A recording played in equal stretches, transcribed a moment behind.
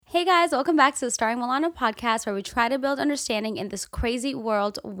Hey guys, welcome back to the Starring Milana podcast, where we try to build understanding in this crazy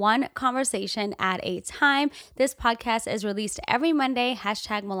world, one conversation at a time. This podcast is released every Monday,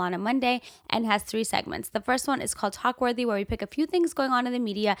 #Milana Monday, and has 3 segments. The first one is called Talkworthy, where we pick a few things going on in the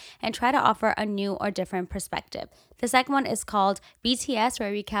media and try to offer a new or different perspective. The second one is called BTS, where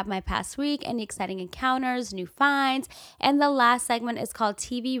I recap my past week, any exciting encounters, new finds. And the last segment is called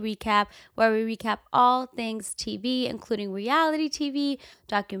TV Recap, where we recap all things TV, including reality TV,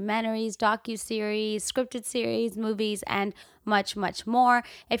 documentaries, docuseries, scripted series, movies, and much, much more.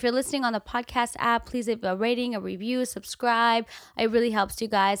 If you're listening on the podcast app, please leave a rating, a review, subscribe. It really helps you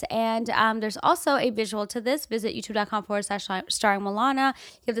guys. And there's also a visual to this. Visit youtube.com/starring Milana.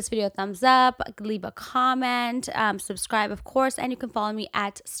 Give this video a thumbs up, leave a comment, subscribe, of course. And you can follow me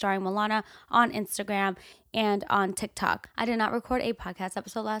at Starring Milana on Instagram and on TikTok. I did not record a podcast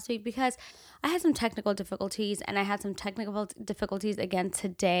episode last week because I had some technical difficulties, and I had some technical difficulties again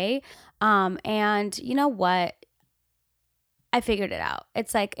today. And you know what? I figured it out.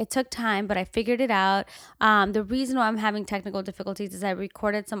 It's like it took time, but I figured it out. The reason why I'm having technical difficulties is I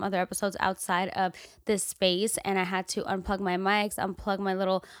recorded some other episodes outside of this space, and I had to unplug my mics, unplug my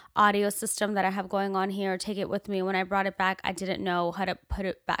little audio system that I have going on here, take it with me. When I brought it back, I didn't know how to put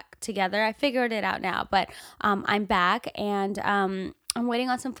it back together. I figured it out now, but I'm back, and I'm waiting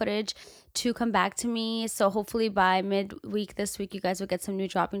on some footage to come back to me. So hopefully by midweek this week, you guys will get some new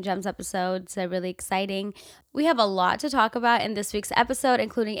Dropping Gems episodes. They're really exciting. We have a lot to talk about in this week's episode,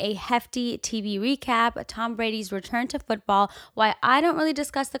 including a hefty TV recap, Tom Brady's return to football, why I don't really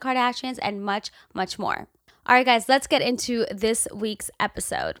discuss the Kardashians, and much, much more. All right, guys, let's get into this week's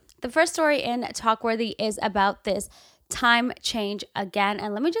episode. The first story in Talkworthy is about this time change again.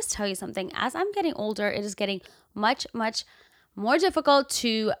 And let me just tell you something. As I'm getting older, it is getting much, much more difficult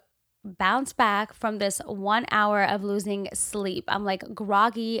to bounce back from this 1 hour of losing sleep. I'm like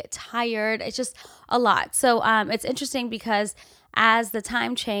groggy, tired. It's just a lot. So it's interesting because as the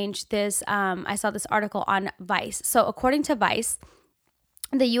time changed, I saw this article on Vice. So according to Vice,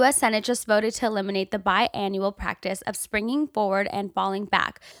 the U.S. Senate just voted to eliminate the biannual practice of springing forward and falling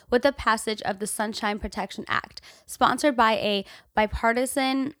back with the passage of the Sunshine Protection Act, sponsored by a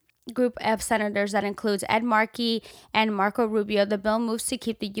bipartisan group of senators that includes Ed Markey and Marco Rubio. The bill moves to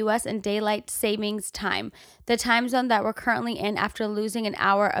keep the U.S. in daylight savings time, the time zone that we're currently in after losing an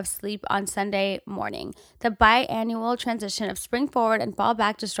hour of sleep on Sunday morning. The biannual transition of spring forward and fall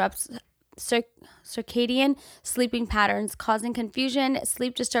back disrupts circadian sleeping patterns, causing confusion,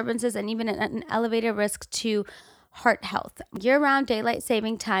 sleep disturbances, and even an elevated risk to heart health. Year-round daylight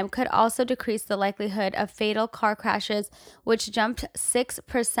saving time could also decrease the likelihood of fatal car crashes, which jumped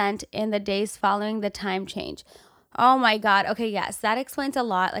 6% in the days following the time change. Oh my God. Okay, yes, that explains a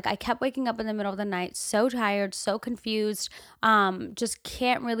lot. Like I kept waking up in the middle of the night, so tired, so confused, just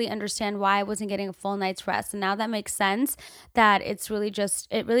can't really understand why I wasn't getting a full night's rest. And now that makes sense that it really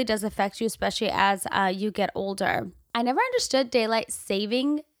does affect you, especially as you get older. I never understood daylight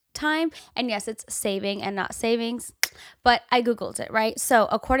saving time, and yes, it's saving and not savings, but I googled it, right? So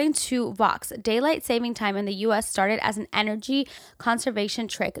according to Vox, daylight saving time in the US started as an energy conservation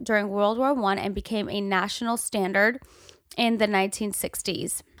trick during World War I and became a national standard in the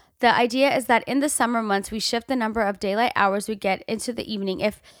 1960s. The idea is that in the summer months, we shift the number of daylight hours we get into the evening.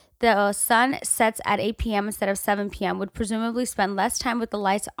 If the sun sets at 8 p.m. instead of 7 p.m., would presumably spend less time with the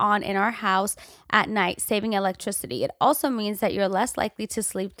lights on in our house at night, saving electricity. It also means that you're less likely to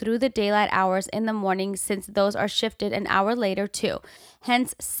sleep through the daylight hours in the morning, since those are shifted an hour later too,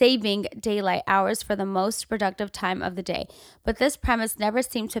 hence saving daylight hours for the most productive time of the day. But this premise never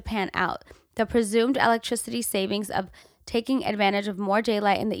seemed to pan out. The presumed electricity savings of taking advantage of more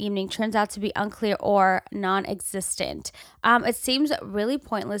daylight in the evening turns out to be unclear or non-existent. It seems really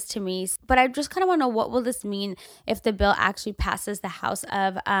pointless to me, but I just kind of want to know, what will this mean if the bill actually passes the House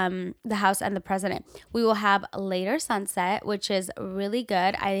and the President? We will have later sunset, which is really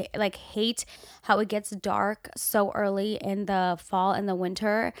good. I hate how it gets dark so early in the fall and the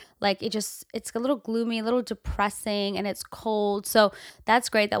winter. Like it's a little gloomy, a little depressing, and it's cold. So that's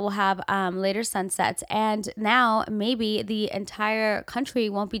great that we'll have later sunsets. And now maybe the entire country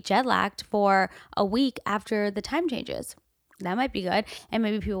won't be jet lagged for a week after the time changes. That might be good. And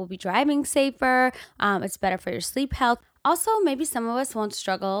maybe people will be driving safer. It's better for your sleep health. Also, maybe some of us won't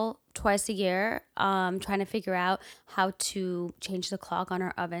struggle twice a year trying to figure out how to change the clock on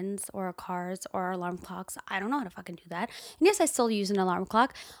our ovens or our cars or our alarm clocks. I don't know how to fucking do that. And yes, I still use an alarm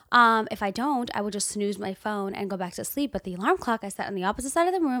clock. If I don't, I would just snooze my phone and go back to sleep. But the alarm clock, I set on the opposite side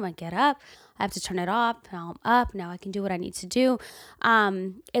of the room. I get up. I have to turn it off. Now I'm up. Now I can do what I need to do.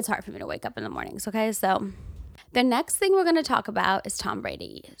 It's hard for me to wake up in the mornings, okay? So The next thing we're going to talk about is Tom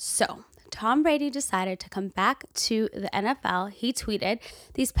Brady. So Tom Brady decided to come back to the NFL. He tweeted,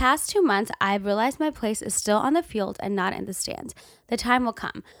 "These past 2 months, I've realized my place is still on the field and not in the stands. The time will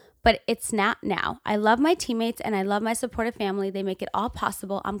come, but it's not now. I love my teammates and I love my supportive family. They make it all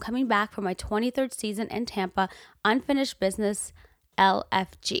possible. I'm coming back for my 23rd season in Tampa. Unfinished business,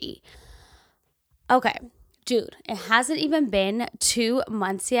 LFG." Okay, dude, it hasn't even been 2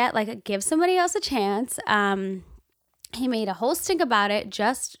 months yet. Like, give somebody else a chance. He made a whole stink about it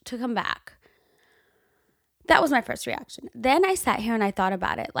just to come back. That was my first reaction. Then I sat here and I thought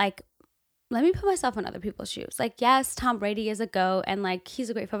about it. Like, let me put myself in other people's shoes. Like, yes, Tom Brady is a GOAT and like he's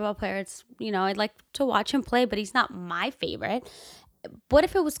a great football player. It's, I'd like to watch him play, but he's not my favorite. What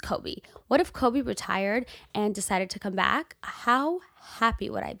if it was Kobe? What if Kobe retired and decided to come back? How happy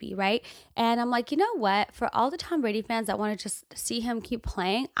would I be, right? And I'm like, you know what? For all the Tom Brady fans that want to just see him keep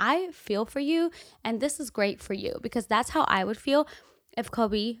playing, I feel for you. And this is great for you because that's how I would feel if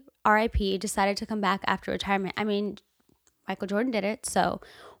Kobe, RIP, decided to come back after retirement. I mean, Michael Jordan did it, so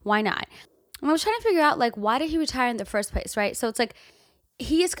why not? And I was trying to figure out, like, why did he retire in the first place, right? So it's like,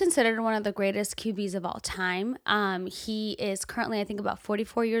 he is considered one of the greatest QBs of all time. He is currently, I think, about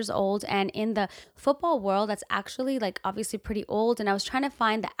 44 years old. And in the football world, that's actually like obviously pretty old. And I was trying to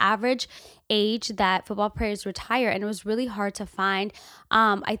find the average age that football players retire, and it was really hard to find.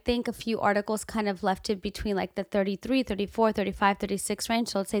 I think a few articles kind of left it between like the 33, 34, 35, 36 range.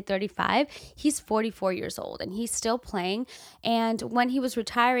 So let's say 35. He's 44 years old and he's still playing. And when he was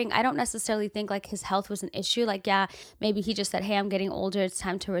retiring, I don't necessarily think like his health was an issue. Like, yeah, maybe he just said, hey, I'm getting older. It's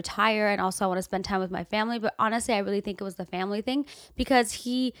time to retire. And also I want to spend time with my family. But honestly, I really think it was the family thing because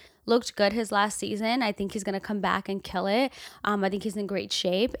he looked good his last season. I think he's going to come back and kill it. I think he's in great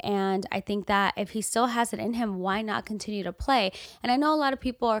shape. And I think that if he still has it in him, why not continue to play? And I know a lot of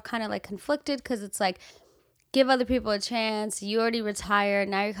people are kind of like conflicted because it's like, give other people a chance. You already retired.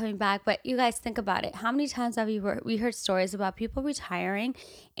 Now you're coming back. But you guys think about it. How many times have we heard stories about people retiring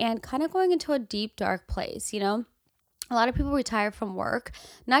and kind of going into a deep, dark place, A lot of people retire from work,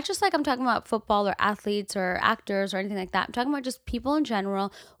 not just like I'm talking about football or athletes or actors or anything like that. I'm talking about just people in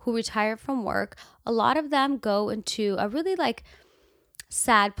general who retire from work. A lot of them go into a really like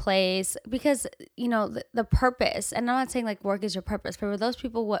sad place because, the purpose, and I'm not saying like work is your purpose, but for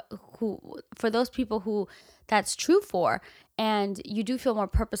those people who that's true for, and you do feel more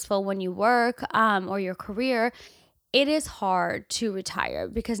purposeful when you work or your career, it is hard to retire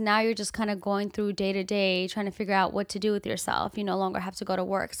because now you're just kind of going through day to day, trying to figure out what to do with yourself. You no longer have to go to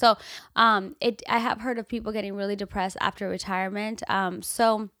work. So I have heard of people getting really depressed after retirement.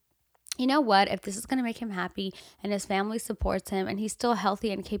 So you know what? If this is going to make him happy and his family supports him and he's still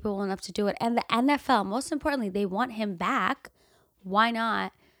healthy and capable enough to do it, and the NFL, most importantly, they want him back, why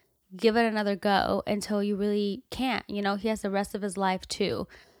not give it another go until you really can't? He has the rest of his life to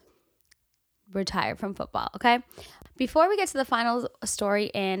retire from football, okay? Before we get to the final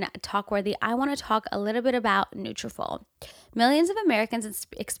story in Talkworthy, I want to talk a little bit about Nutrafol. Millions of Americans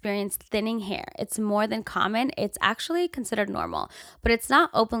experience thinning hair. It's more than common. It's actually considered normal, but it's not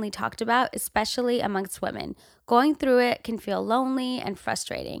openly talked about, especially amongst women. Going through it can feel lonely and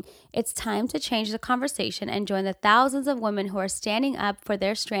frustrating. It's time to change the conversation and join the thousands of women who are standing up for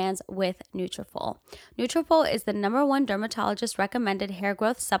their strands with Nutrafol. Nutrafol is the #1 dermatologist recommended hair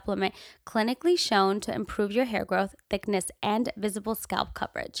growth supplement clinically shown to improve your hair growth, thickness, and visible scalp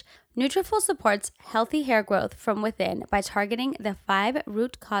coverage. Nutrafol supports healthy hair growth from within by targeting the 5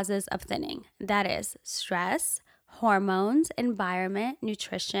 root causes of thinning. That is stress, hormones, environment,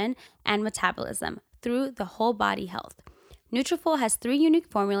 nutrition, and metabolism through the whole body health. Nutrafol has 3 unique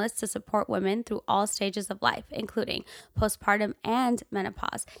formulas to support women through all stages of life, including postpartum and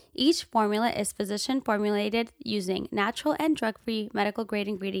menopause. Each formula is physician formulated using natural and drug-free medical-grade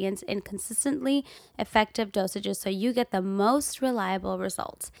ingredients in consistently effective dosages so you get the most reliable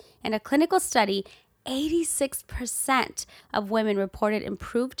results. In a clinical study, 86% of women reported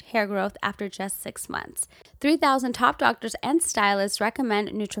improved hair growth after just 6 months. 3,000 top doctors and stylists recommend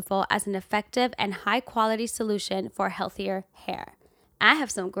Nutrafol as an effective and high-quality solution for healthier hair. I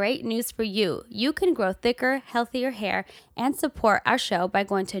have some great news for you. You can grow thicker, healthier hair and support our show by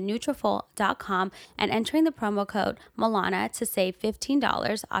going to Nutrafol.com and entering the promo code Milana to save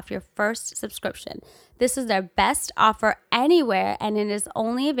 $15 off your first subscription. This is their best offer anywhere, and it is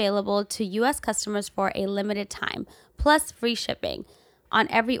only available to U.S. customers for a limited time, plus free shipping on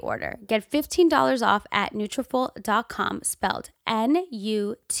every order. Get $15 off at Nutrafol.com, spelled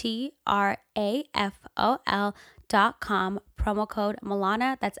Nutrafol.com, promo code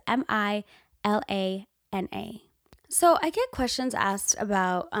Milana, that's Milana. So I get questions asked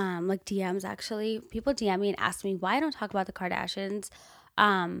about like DMs actually. People DM me and ask me why I don't talk about the Kardashians.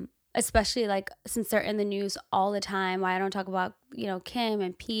 Especially like since they're in the news all the time, why I don't talk about, Kim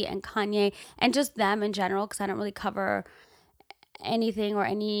and Pete and Kanye and just them in general because I don't really cover anything or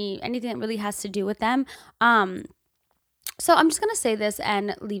anything that really has to do with them. So I'm just gonna say this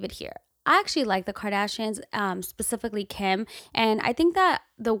and leave it here. I actually like the Kardashians, specifically Kim, and I think that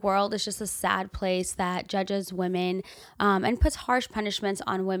the world is just a sad place that judges women and puts harsh punishments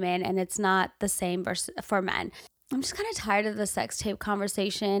on women, and it's not the same for men. I'm just kind of tired of the sex tape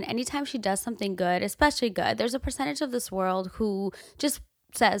conversation. Anytime she does something good, especially good, there's a percentage of this world who just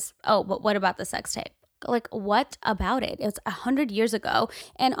says, "Oh, but what about the sex tape?" Like, what about it? It's 100 years ago.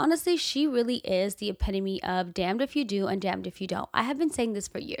 And honestly, she really is the epitome of damned if you do and damned if you don't. I have been saying this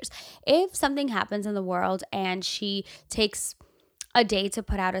for years. If something happens in the world and she takes a day to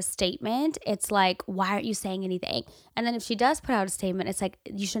put out a statement, it's like, why aren't you saying anything? And then if she does put out a statement, it's like,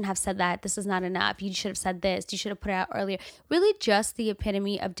 you shouldn't have said that. This is not enough. You should have said this. You should have put it out earlier. Really just the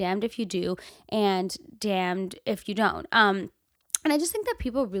epitome of damned if you do and damned if you don't. And I just think that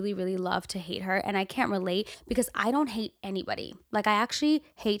people really, really love to hate her. And I can't relate because I don't hate anybody. Like, I actually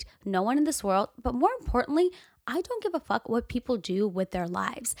hate no one in this world. But more importantly, I don't give a fuck what people do with their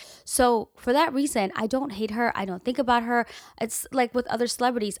lives. So for that reason, I don't hate her. I don't think about her. It's like with other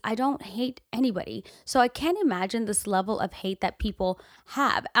celebrities, I don't hate anybody. So I can't imagine this level of hate that people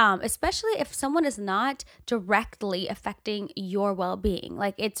have, especially if someone is not directly affecting your well-being.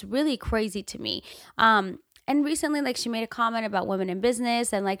 Like, it's really crazy to me. And recently, like, she made a comment about women in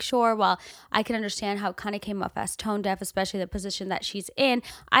business, and like, sure, while I can understand how it kind of came off as tone deaf, especially the position that she's in,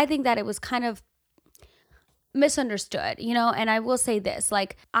 I think that it was kind of misunderstood, and I will say this,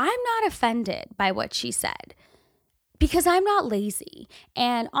 like, I'm not offended by what she said because I'm not lazy.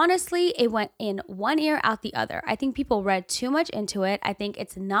 And honestly, it went in one ear out the other. I think people read too much into it. I think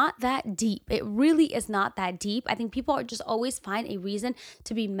it's not that deep. It really is not that deep. I think people are just always find a reason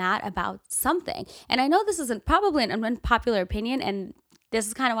to be mad about something. And I know this isn't probably an unpopular opinion, and this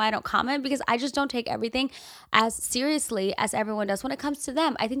is kind of why I don't comment, because I just don't take everything as seriously as everyone does when it comes to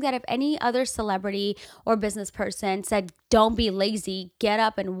them. I think that if any other celebrity or business person said, don't be lazy, get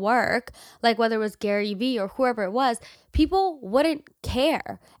up and work, like whether it was Gary Vee or whoever it was, people wouldn't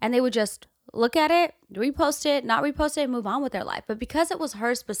care. And they would just look at it, repost it, not repost it, and move on with their life. But because it was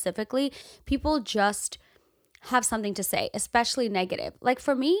her specifically, people just have something to say, especially negative. Like,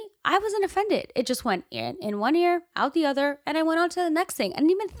 for me, I wasn't offended. It just went in one ear, out the other, and I went on to the next thing. I didn't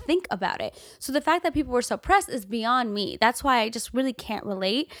even think about it. So the fact that people were so pressed is beyond me. That's why I just really can't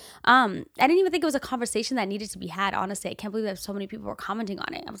relate. I didn't even think it was a conversation that needed to be had, honestly. I can't believe that so many people were commenting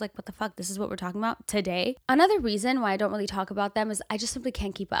on it. I was like, what the fuck? This is what we're talking about today? Another reason why I don't really talk about them is I just simply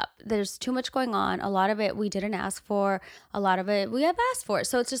can't keep up. There's too much going on. A lot of it we didn't ask for. A lot of it we have asked for.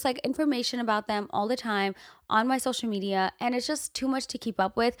 So it's just like information about them all the time on my social media, and it's just too much to keep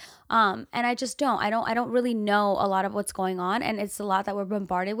up with. And I just don't really know a lot of what's going on, and it's a lot that we're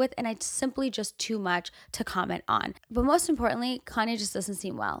bombarded with, and it's simply just too much to comment on. But most importantly, Kanye just doesn't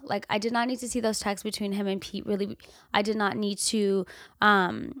seem well. Like, I did not need to see those texts between him and Pete. Really, I did not need to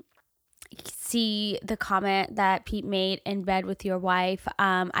see the comment that Pete made in bed with your wife.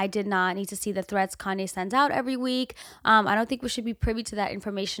 I did not need to see the threats Kanye sends out every week. I don't think we should be privy to that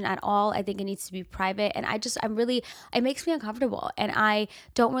information at all. I think it needs to be private. And it makes me uncomfortable, and I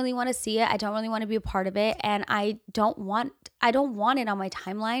don't really want to see it. I don't really want to be a part of it. And I don't want it on my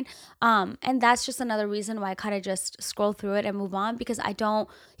timeline. And that's just another reason why I kind of just scroll through it and move on, because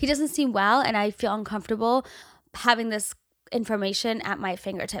he doesn't seem well, and I feel uncomfortable having this information at my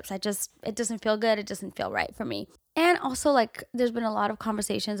fingertips. It doesn't feel good. It doesn't feel right for me. And also, like, there's been a lot of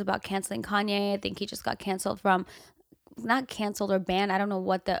conversations about canceling Kanye. I think he just got canceled from, not canceled or banned. I don't know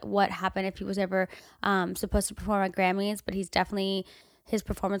what happened, if he was ever supposed to perform at Grammys, but his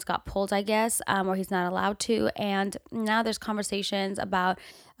performance got pulled, I guess, or he's not allowed to. And now there's conversations about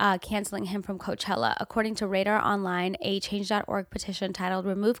canceling him from Coachella. According to Radar Online, a Change.org petition titled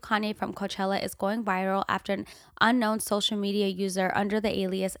 "Remove Kanye from Coachella" is going viral after an unknown social media user under the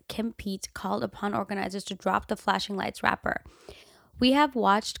alias Kim Pete called upon organizers to drop the Flashing Lights rapper. We have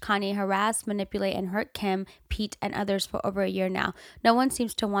watched Kanye harass, manipulate, and hurt Kim, Pete, and others for over a year now. No one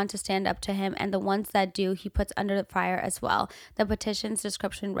seems to want to stand up to him, and the ones that do, he puts under the fire as well. The petition's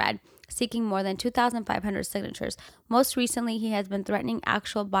description read, seeking more than 2,500 signatures. Most recently, he has been threatening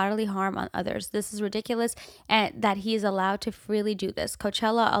actual bodily harm on others. This is ridiculous, and that he is allowed to freely do this.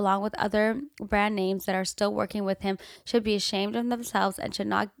 Coachella, along with other brand names that are still working with him, should be ashamed of themselves and should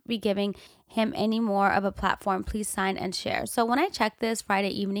not be giving him any more of a platform, please sign and share. So when I checked this Friday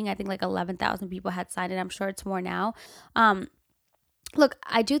evening, I think like 11,000 people had signed it. I'm sure it's more now. Look,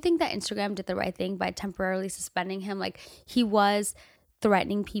 I do think that Instagram did the right thing by temporarily suspending him. Like, he was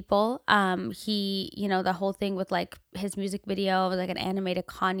threatening people. The whole thing with like his music video was like an animated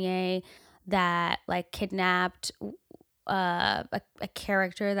Kanye that like kidnapped a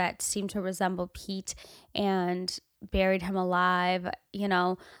character that seemed to resemble Pete and buried him alive.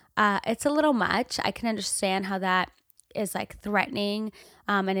 It's a little much. I can understand how that is like threatening,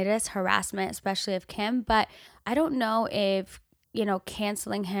 and it is harassment, especially of Kim. But I don't know if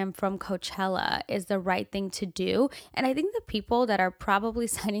canceling him from Coachella is the right thing to do. And I think the people that are probably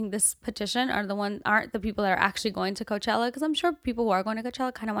signing this petition aren't the people that are actually going to Coachella, because I'm sure people who are going to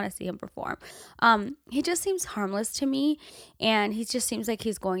Coachella kind of want to see him perform. He just seems harmless to me, and he just seems like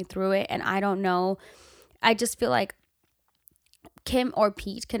he's going through it. And I don't know. I just feel like Kim or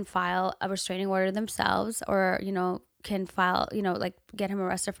Pete can file a restraining order themselves, or, can file, like get him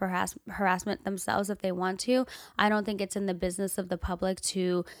arrested for harassment themselves if they want to. I don't think it's in the business of the public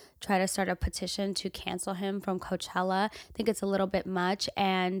to try to start a petition to cancel him from Coachella. I think it's a little bit much.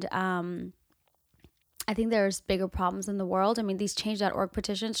 And I think there's bigger problems in the world. I mean, these change.org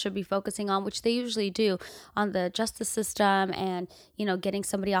petitions should be focusing on, which they usually do, on the justice system and, getting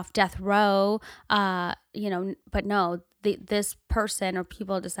somebody off death row, but no, this person or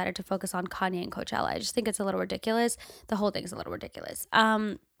people decided to focus on Kanye and Coachella. I just think it's a little ridiculous. The whole thing is a little ridiculous.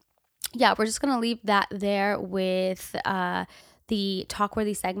 Yeah, we're just going to leave that there with the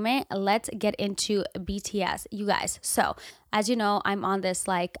Talkworthy segment. Let's get into BTS, you guys. So, as you know, I'm on this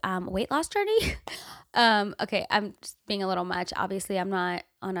like weight loss journey. Okay, I'm just being a little much. Obviously, I'm not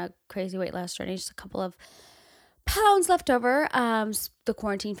on a crazy weight loss journey, just a couple of pounds left over. The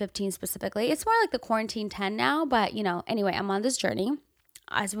quarantine 15 specifically. It's more like the quarantine 10 now, but anyway, I'm on this journey.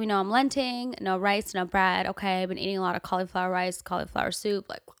 As we know, I'm lenting, no rice, no bread. Okay, I've been eating a lot of cauliflower rice, cauliflower soup.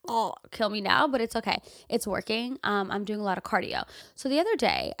 Like, oh, kill me now, but it's okay. It's working. I'm doing a lot of cardio. So the other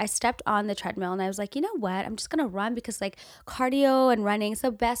day, I stepped on the treadmill and I was like, you know what? I'm just gonna run, because like cardio and running is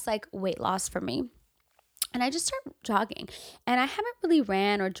the best like weight loss for me. And I just started jogging, and I haven't really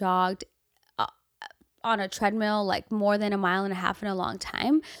ran or jogged on a treadmill like more than 1.5 miles in a long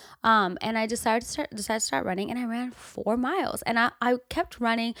time. And I decided to start running, and I ran 4 miles, and I kept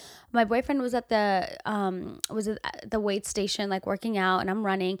running. My boyfriend was at the weight station, like working out, and I'm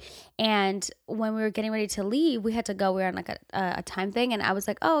running. And when we were getting ready to leave, we had to go. We were on like a time thing, and I was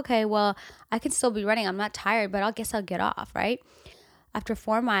like, oh, okay, well, I can still be running. I'm not tired, but I guess I'll get off, right? After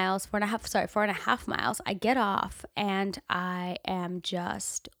 4 miles, 4.5 miles, I get off and I am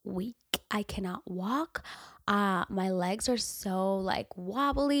just weak. I cannot walk. My legs are so like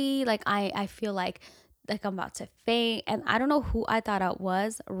wobbly. Like I feel like I'm about to faint. And I don't know who I thought I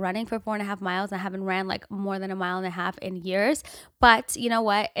was running for 4.5 miles. I haven't ran like more than 1.5 miles in years. But you know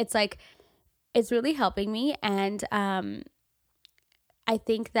what? It's like, it's really helping me. And I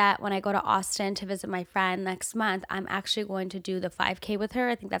think that when I go to Austin to visit my friend next month, I'm actually going to do the 5K with her.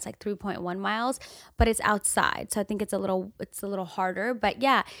 I think that's like 3.1 miles, but it's outside. So I think it's a little harder. But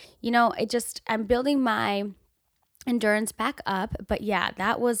yeah, I'm building my endurance back up. But yeah,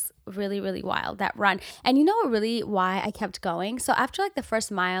 that was really, really wild, that run. And you know really why I kept going? So after like the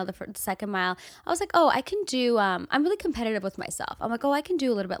first mile, the second mile, I was like, oh, I can do, I'm really competitive with myself. I'm like, oh, I can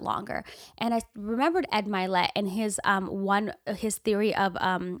do a little bit longer. And I remembered Ed Milet and his theory of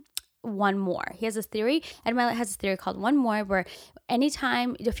one more. He has this theory. Ed Milet has this theory called one more, where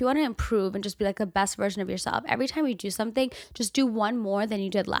anytime, if you want to improve and just be like the best version of yourself, every time you do something, just do one more than you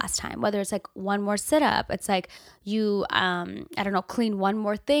did last time. Whether it's like one more sit up, it's like you, clean one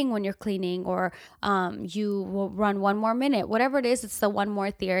more thing when you're cleaning, or you will run one more minute, whatever it is, it's the one more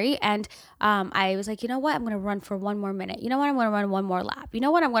theory. And I was like, you know what? I'm going to run for 1 more minute. You know what? I'm going to run 1 more lap. You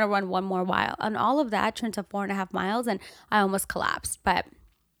know what? I'm going to run 1 more while. And all of that turned to 4.5 miles, and I almost collapsed, but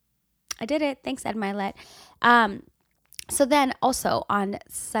I did it. Thanks, Ed Milet. So then also on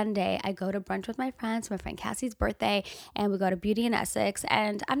Sunday, I go to brunch with my friends, my friend Cassie's birthday, and we go to Beauty in Essex.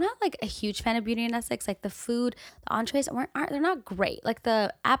 And I'm not like a huge fan of Beauty in Essex. Like the food, the entrees they're not great. Like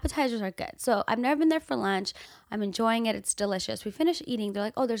the appetizers are good. So I've never been there for lunch. I'm enjoying it. It's delicious. We finish eating. They're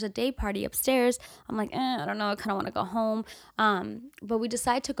like, oh, there's a day party upstairs. I'm like, I don't know. I kind of want to go home. But we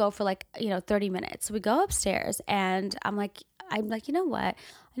decide to go for like, 30 minutes. So we go upstairs, and I'm like, you know what?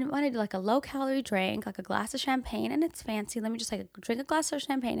 I didn't want to do like a low calorie drink, like a glass of champagne, and it's fancy. Let me just like drink a glass of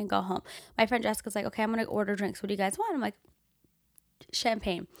champagne and go home. My friend Jessica's like, okay, I'm going to order drinks. What do you guys want? I'm like,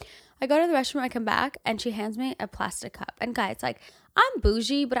 champagne. I go to the restroom, I come back, and she hands me a plastic cup. And guys, like, I'm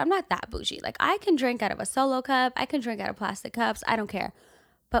bougie, but I'm not that bougie. Like, I can drink out of a Solo cup. I can drink out of plastic cups. I don't care.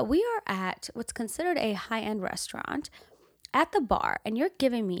 but we are at what's considered a high-end restaurant at the bar, and you're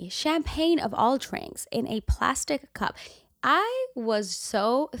giving me champagne of all drinks in a plastic cup. I was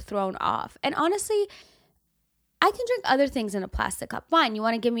so thrown off. And honestly, I can drink other things in a plastic cup. Fine, you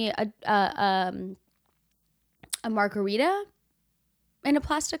want to give me a margarita in a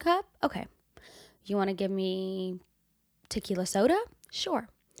plastic cup? Okay. You want to give me tequila soda? Sure.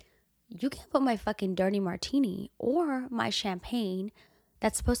 You can't put my fucking dirty martini or my champagne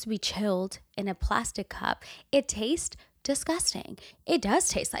that's supposed to be chilled in a plastic cup. It tastes disgusting. It does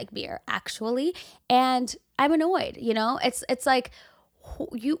taste like beer, actually. And I'm annoyed, It's like,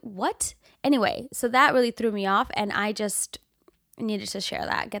 you what? Anyway, so that really threw me off, and I just needed to share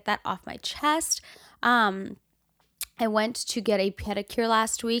that, get that off my chest. I went to get a pedicure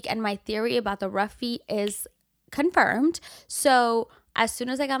last week, and my theory about the rough feet is confirmed. So as soon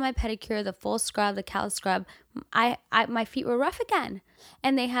as I got my pedicure, the full scrub, the callus scrub, my feet were rough again.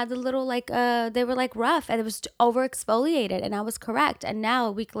 And they had the little they were like rough, and it was over exfoliated, and I was correct. And now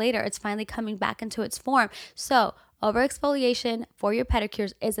a week later, it's finally coming back into its form. So over exfoliation for your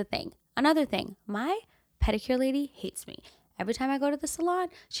pedicures is a thing. Another thing, my pedicure lady hates me. Every time I go to the salon,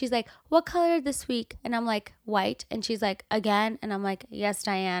 she's like, what color this week? And I'm like, white. And she's like, again? And I'm like, yes,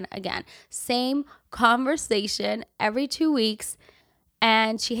 Diane, again. Same conversation every 2 weeks.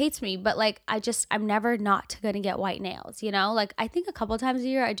 And she hates me. But I'm never not going to get white nails, I think a couple times a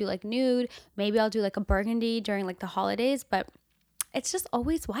year I do nude. Maybe I'll do a burgundy during the holidays. But it's just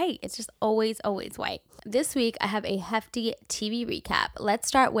always white. It's just always white. This week, I have a hefty TV recap. Let's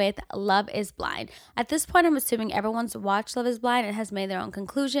start with Love is Blind. At this point, I'm assuming everyone's watched Love is Blind and has made their own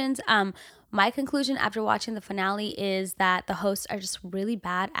conclusions. My conclusion after watching the finale is that the hosts are just really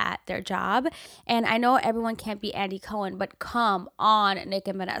bad at their job. And I know everyone can't be Andy Cohen, but come on, Nick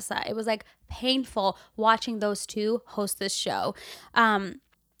and Vanessa. It was painful watching those two host this show.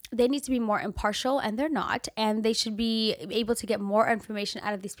 They need to be more impartial, and they're not, and they should be able to get more information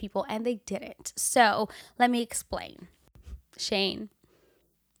out of these people, and they didn't. So let me explain. Shane.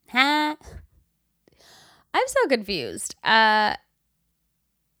 I'm so confused.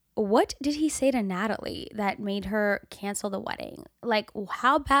 What did he say to Natalie that made her cancel the wedding?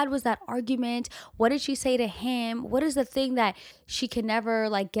 How bad was that argument? What did she say to him? What is the thing that she can never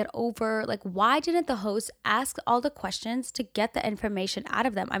get over? Why didn't the host ask all the questions to get the information out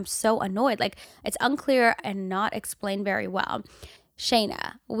of them? I'm so annoyed. It's unclear and not explained very well.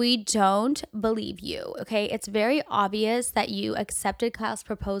 Shayna, we don't believe you, okay? It's very obvious that you accepted Kyle's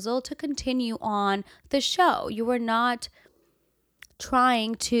proposal to continue on the show. You were not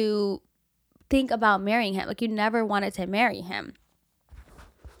trying to think about marrying him. You never wanted to marry him.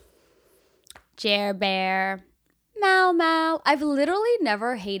 Jer Bear, Mau Mau. I've literally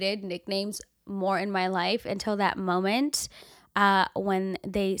never hated nicknames more in my life until that moment when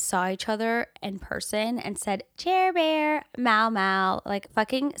they saw each other in person and said, Jer Bear, Mau Mau.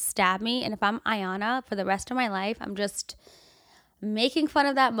 Fucking stab me. And if I'm Ayana for the rest of my life, I'm just making fun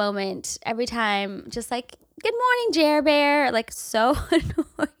of that moment every time. Just good morning, Jer Bear. So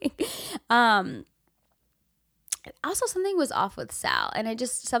annoying. Also, something was off with Sal, and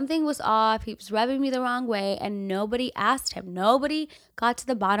something was off. He was rubbing me the wrong way, and nobody asked him. Nobody got to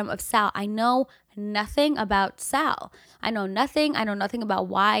the bottom of Sal. I know nothing about Sal. I know nothing about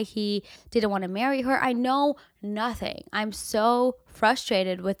why he didn't want to marry her. I know nothing. I'm so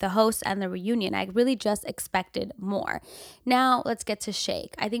frustrated with the host and the reunion. I really just expected more. Now, let's get to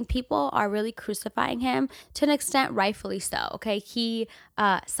Shake. I think people are really crucifying him to an extent, rightfully so. Okay, he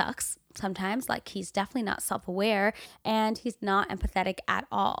sucks sometimes. He's definitely not self-aware, and he's not empathetic at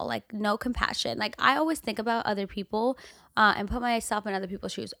all. No compassion. I always think about other people and put myself in other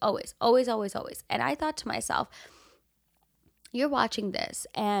people's shoes. Always. And I thought to myself, you're watching this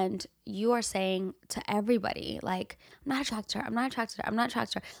and you are saying to everybody, I'm not attracted to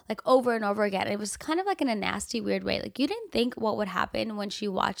her, over and over again. It was kind of in a nasty, weird way. You didn't think what would happen when she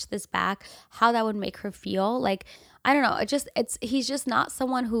watched this back, how that would make her feel. I don't know. He's just not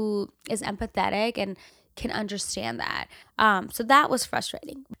someone who is empathetic and can understand that. So that was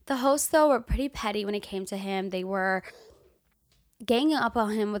frustrating. The hosts, though, were pretty petty when it came to him. They were ganging up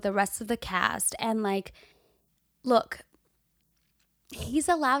on him with the rest of the cast. And look, he's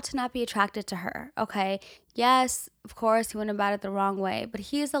allowed to not be attracted to her, okay? Yes, of course, he went about it the wrong way, but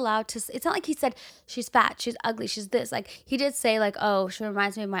he is allowed to. It's not like he said, she's fat, she's ugly, she's this. He did say, oh, she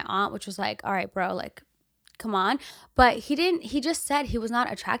reminds me of my aunt, which was all right, bro, come on. But he just said he was not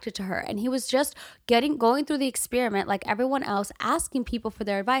attracted to her, and he was just going through the experiment like everyone else, asking people for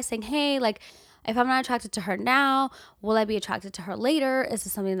their advice, saying, hey, if I'm not attracted to her now, will I be attracted to her later? Is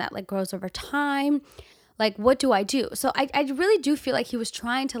this something that grows over time? Like, what do I do? So I really do feel like he was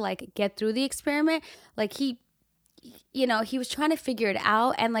trying to like get through the experiment. Like he was trying to figure it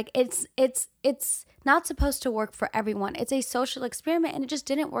out, and like it's not supposed to work for everyone. It's a social experiment, and it just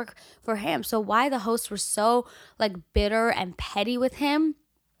didn't work for him. So why the hosts were so like bitter and petty with him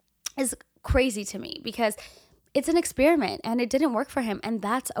is crazy to me, because it's an experiment and it didn't work for him, and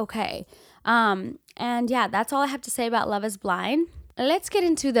that's okay. And yeah, that's all I have to say about Love is Blind. Let's get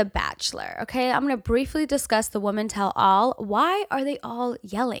into The Bachelor, okay? I'm going to briefly discuss the Women Tell All. Why are they all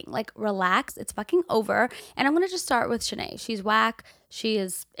yelling? Like, relax. It's fucking over. And I'm going to just start with Shanae. She's whack. She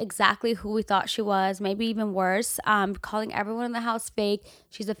is exactly who we thought she was, maybe even worse. Calling everyone in the house fake.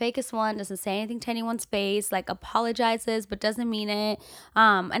 She's the fakest one, doesn't say anything to anyone's face, like apologizes but doesn't mean it.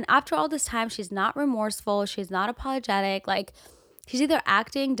 And after all this time, she's not remorseful. She's not apologetic. Like, she's either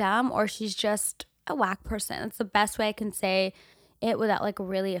acting dumb or she's just a whack person. That's the best way I can say it without like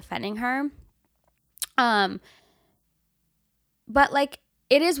really offending her. But like,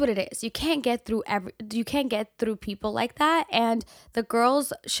 it is what it is. You can't get through people like that. And the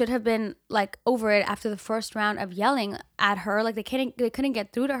girls should have been like over it after the first round of yelling at her. Like they couldn't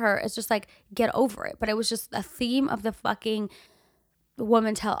get through to her. It's just like, get over it. But it was just a theme of the fucking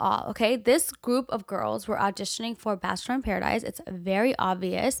Women Tell All, okay? This group of girls were auditioning for Bachelor in Paradise. It's very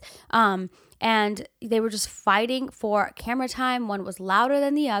obvious. And they were just fighting for camera time. One was louder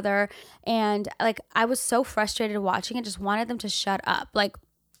than the other. And like, I was so frustrated watching it, just wanted them to shut up. Like,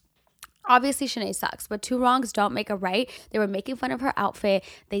 obviously Shanae sucks, but two wrongs don't make a right. They were making fun of her outfit.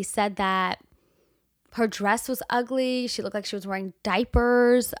 They said that her dress was ugly. She looked like she was wearing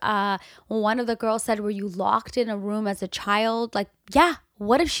diapers. One of the girls said, were you locked in a room as a child? Like, yeah,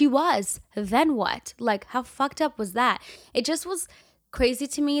 what if she was? Then what? Like, how fucked up was that? It just was crazy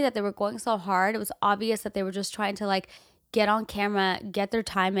to me that they were going so hard. It was obvious that they were just trying to like get on camera, get their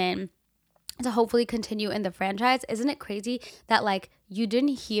time in to hopefully continue in the franchise. Isn't it crazy that like you didn't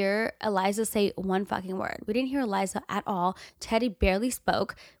hear Eliza say one fucking word? We didn't hear Eliza at all. Teddy barely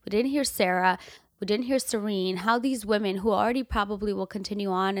spoke. We didn't hear Sarah. We didn't hear Serene. How these women who already probably will continue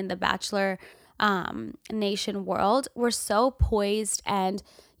on in the Bachelor Nation world were so poised and,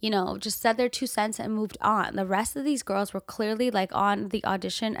 just said their 2 cents and moved on. The rest of these girls were clearly like on the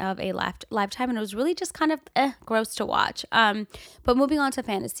audition of a lifetime, and it was really just kind of gross to watch. But moving on to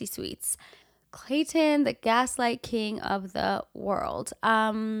Fantasy Suites. Clayton, the gaslight king of the world.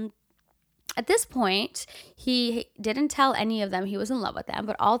 At this point, he didn't tell any of them he was in love with them,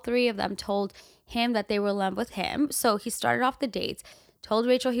 but all 3 of them told him that they were in love with him. So he started off the dates, told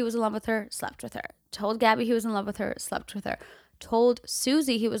Rachel he was in love with her, slept with her. Told Gabby he was in love with her, slept with her. Told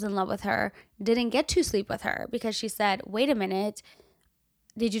Susie he was in love with her, didn't get to sleep with her because she said, wait a minute,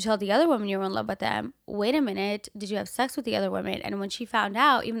 did you tell the other woman you were in love with them? Wait a minute, did you have sex with the other women? And when she found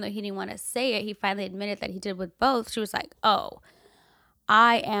out, even though he didn't want to say it, he finally admitted that he did with both. She was like, oh,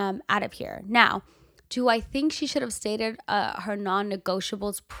 I am out of here. Now, do I think she should have stated her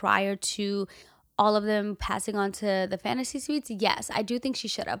non-negotiables prior to all of them passing on to the Fantasy Suites? Yes, I do think she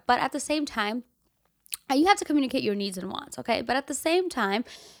should have. But at the same time, you have to communicate your needs and wants, okay? But at the same time,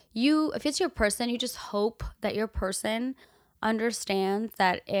 if it's your person, you just hope that your person understands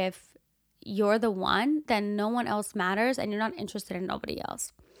that if you're the one, then no one else matters and you're not interested in nobody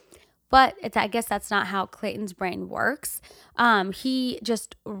else. But I guess that's not how Clayton's brain works. He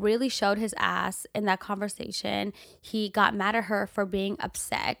just really showed his ass in that conversation. He got mad at her for being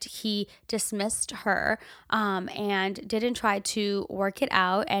upset. He dismissed her and didn't try to work it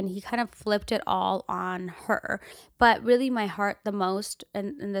out. And he kind of flipped it all on her. But really, my heart the most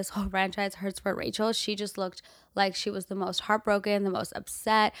in this whole franchise hurts for Rachel. She just looked like she was the most heartbroken, the most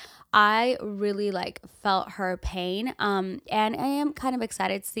upset. I really felt her pain. And I am kind of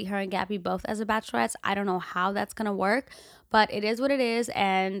excited to see her and Gabby both as a bachelorettes. I don't know how that's going to work, but it is what it is.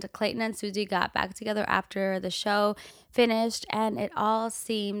 And Clayton and Susie got back together after the show finished, and it all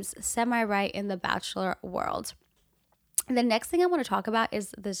seems semi-right in the Bachelor world. The next thing I want to talk about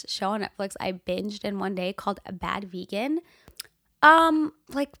is this show on Netflix I binged in one day called Bad Vegan.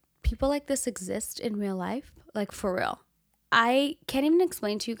 People like this exist in real life, for real. I can't even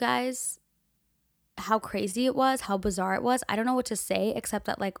explain to you guys how crazy it was, how bizarre it was. I don't know what to say except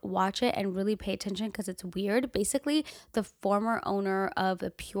that watch it and really pay attention because it's weird. Basically, the former owner of a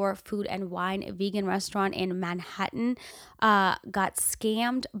Pure Food and Wine vegan restaurant in Manhattan got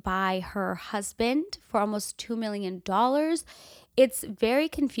scammed by her husband for almost $2 million. It's very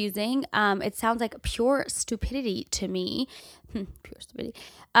confusing. It sounds like pure stupidity to me. Pure stupidity.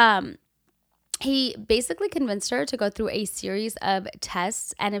 He basically convinced her to go through a series of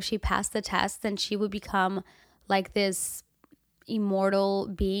tests, and if she passed the test, then she would become this immortal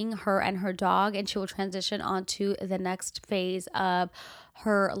being, her and her dog, and she will transition onto the next phase of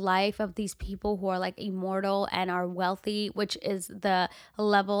her life, of these people who are like immortal and are wealthy, which is the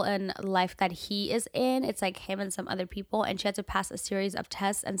level in life that he is in. It's like him and some other people, and she had to pass a series of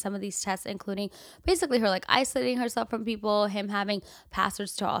tests, and some of these tests including basically her like isolating herself from people, him having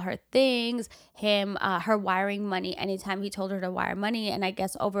passwords to all her things, her wiring money anytime he told her to wire money. And I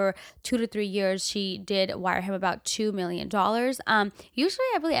guess over 2 to 3 years she did wire him about $2 million. Usually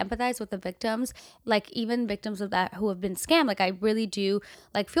I really empathize with the victims, like even victims of that who have been scammed. Like I really do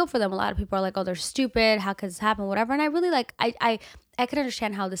like feel for them. A lot of people are like, oh, they're stupid, how could this happen, whatever. And I really like I can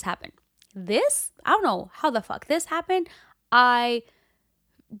understand how this happened. This, I don't know how the fuck this happened. I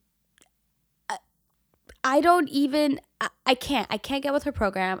don't even, I can't get with her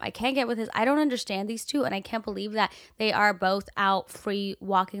program. I can't get with his, I don't understand these two. And I can't believe that they are both out free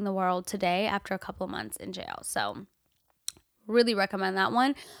walking the world today after a couple of months in jail. So really recommend that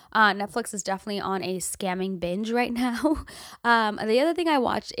one. Netflix is definitely on a scamming binge right now. The other thing I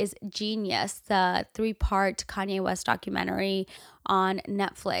watched is Genius, the 3-part Kanye West documentary on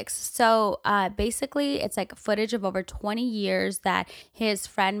Netflix. So basically it's like footage of over 20 years that his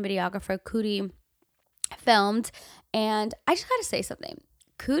friend videographer Coodie filmed. And I just gotta say something.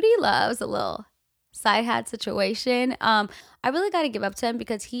 Coodie loves a little side hat situation. I really got to give up to him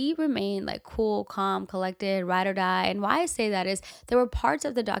because he remained like cool, calm, collected, ride or die. And why I say that is there were parts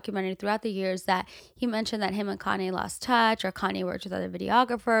of the documentary throughout the years that he mentioned that him and Kanye lost touch, or Kanye worked with other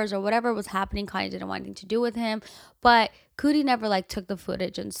videographers, or whatever was happening. Kanye didn't want anything to do with him. But Coodie never like took the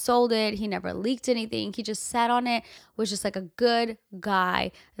footage and sold it. He never leaked anything. He just sat on it, was just like a good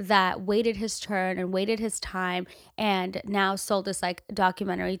guy that waited his turn and waited his time, and now sold this like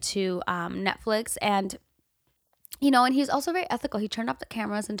documentary to Netflix. And and he's also very ethical. He turned off the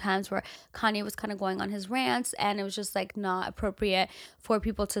cameras in times where Kanye was kind of going on his rants, and it was just like not appropriate for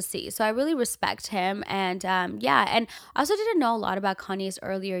people to see. So I really respect him. And yeah, and I also didn't know a lot about Kanye's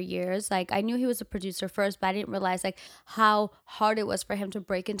earlier years. Like I knew he was a producer first, but I didn't realize like how hard it was for him to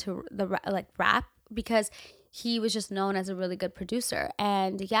break into the like rap, because he was just known as a really good producer.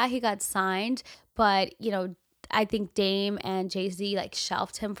 And yeah, he got signed, but I think Dame and Jay-Z like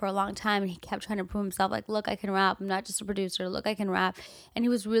shelved him for a long time, and he kept trying to prove himself like, look, I can rap. I'm not just a producer. Look, I can rap. And he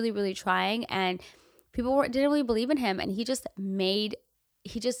was really, really trying, and people didn't really believe in him, and he just made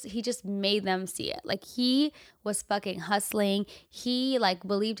them see it. Like he was fucking hustling. He like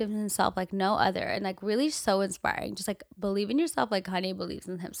believed in himself like no other, and like really so inspiring. Just like believe in yourself like Kanye believes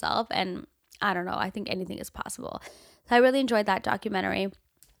in himself. And I don't know, I think anything is possible. So I really enjoyed that documentary.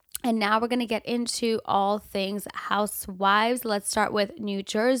 And now we're going to get into all things housewives. Let's start with New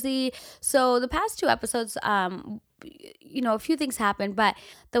Jersey. So the past 2 episodes, a few things happened, but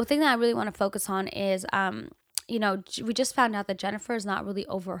the thing that I really want to focus on is, we just found out that Jennifer is not really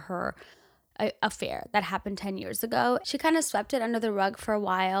over her affair that happened 10 years ago. She kind of swept it under the rug for a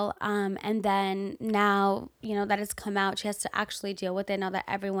while. And then now, that it's come out, she has to actually deal with it now that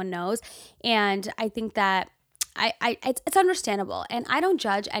everyone knows. And I think that it's understandable, and I don't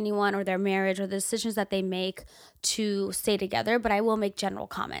judge anyone or their marriage or the decisions that they make to stay together, but I will make general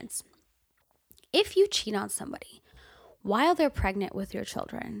comments. If you cheat on somebody while they're pregnant with your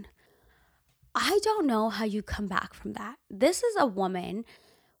children, I don't know how you come back from that. This is a woman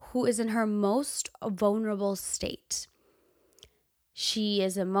who is in her most vulnerable state. She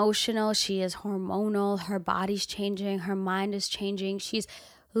is emotional, she is hormonal, her body's changing, her mind is changing, she's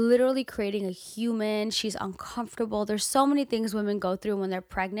literally creating a human. She's uncomfortable. There's so many things women go through when they're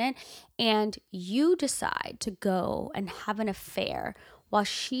pregnant, and you decide to go and have an affair while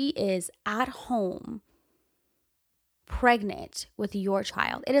she is at home pregnant with your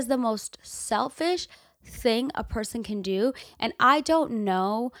child. It is the most selfish thing a person can do, and I don't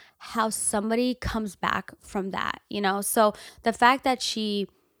know how somebody comes back from that, So the fact that she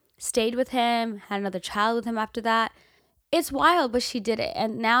stayed with him, had another child with him after that, it's wild, but she did it.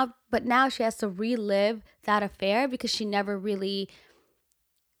 And now she has to relive that affair because she never really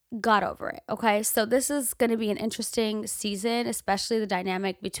got over it. Okay. So this is going to be an interesting season, especially the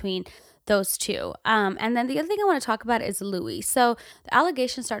dynamic between those two. And then the other thing I want to talk about is Louis. So the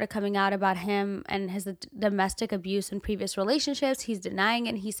allegations started coming out about him and his domestic abuse in previous relationships. He's denying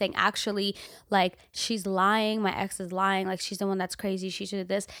it. And he's saying, actually, like, she's lying. My ex is lying. Like, she's the one that's crazy. She should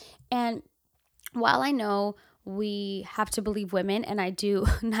do this. And while I know we have to believe women, and I do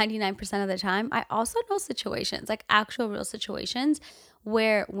 99% of the time, I also know situations, like actual real situations,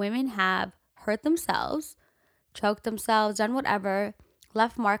 where women have hurt themselves, choked themselves, done whatever,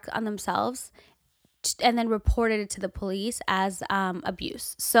 left marks on themselves, and then reported it to the police as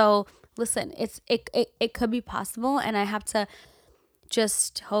abuse. So listen, it could be possible, and I have to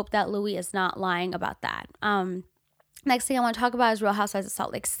just hope that Louis is not lying about that. Next thing I want to talk about is Real Housewives of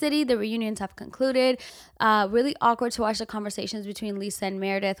Salt Lake City. The reunions have concluded. Really awkward to watch the conversations between Lisa and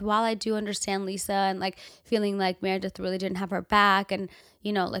Meredith. While I do understand Lisa and like feeling like Meredith really didn't have her back and,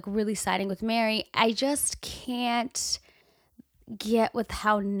 you know, like really siding with Mary, I just can't get with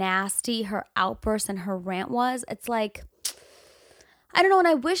how nasty her outburst and her rant was. It's like, I don't know, and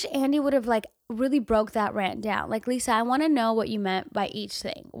I wish Andy would have like really broke that rant down. Like, Lisa, I want to know what you meant by each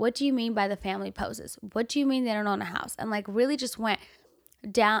thing. What do you mean by the family poses? What do you mean they don't own a house? And like really just went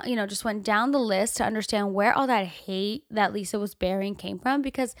down, you know, just went down the list to understand where all that hate that Lisa was bearing came from.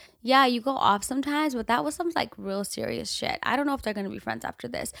 Because yeah, you go off sometimes, but that was some like real serious shit. I don't know if they're going to be friends after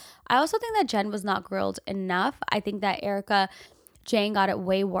this. I also think that Jen was not grilled enough. I think that Erica Jane got it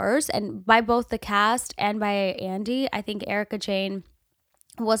way worse, and by both the cast and by Andy. I think Erica Jane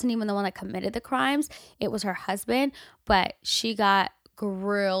wasn't even the one that committed the crimes. It was her husband, but she got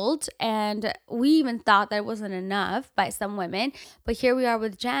grilled, and we even thought that it wasn't enough by some women. But here we are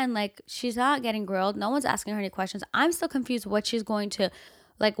with Jen, like she's not getting grilled. No one's asking her any questions. I'm still confused what she's going to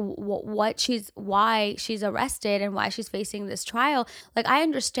like, why she's arrested and why she's facing this trial. Like, I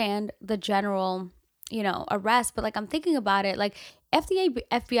understand the general, you know, arrest, but like I'm thinking about it, like if the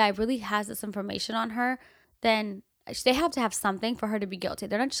FBI really has this information on her, then they have to have something for her to be guilty.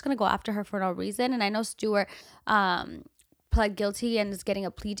 They're not just going to go after her for no reason. And I know Stuart pled guilty and is getting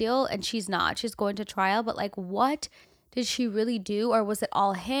a plea deal, and she's not. She's going to trial. But like, what did she really do? Or was it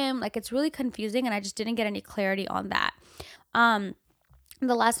all him? Like, it's really confusing, and I just didn't get any clarity on that.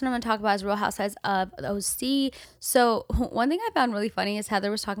 The last one I'm going to talk about is Real Housewives of OC. So one thing I found really funny is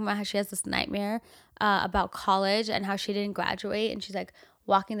Heather was talking about how she has this nightmare about college and how she didn't graduate, and she's like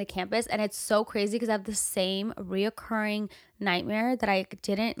walking the campus. And it's so crazy because I have the same reoccurring nightmare that I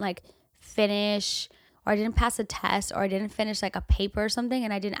didn't like finish, or I didn't pass a test, or I didn't finish like a paper or something,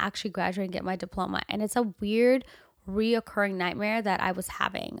 and I didn't actually graduate and get my diploma. And it's a weird reoccurring nightmare that I was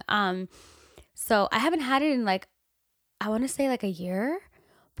having. So I haven't had it in like, I want to say like a year.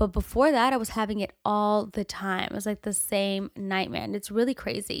 But before that, I was having it all the time. It was like the same nightmare, and it's really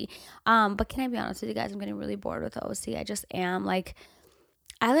crazy. But can I be honest with you guys? I'm getting really bored with OC. I just am. Like,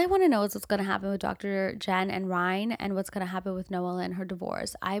 all I want to know is what's going to happen with Dr. Jen and Ryan, and what's going to happen with Noella and her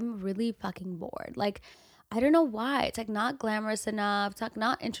divorce. I'm really fucking bored. Like, I don't know why. It's like not glamorous enough. It's like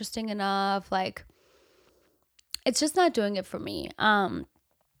not interesting enough. Like, it's just not doing it for me.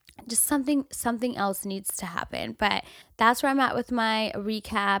 Just something else needs to happen. But that's where I'm at with my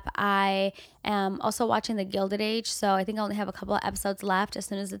recap. I am also watching The Gilded Age, so I think I only have a couple of episodes left. As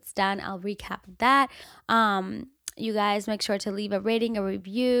soon as it's done, I'll recap that. You guys make sure to leave a rating, a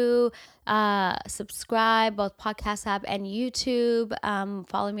review, subscribe, both podcast app and YouTube.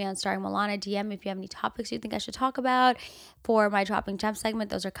 Follow me on Starring Milana. DM if you have any topics you think I should talk about for my Dropping Gems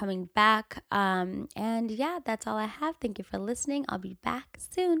segment. Those are coming back. And yeah, that's all I have. Thank you for listening. I'll be back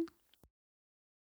soon.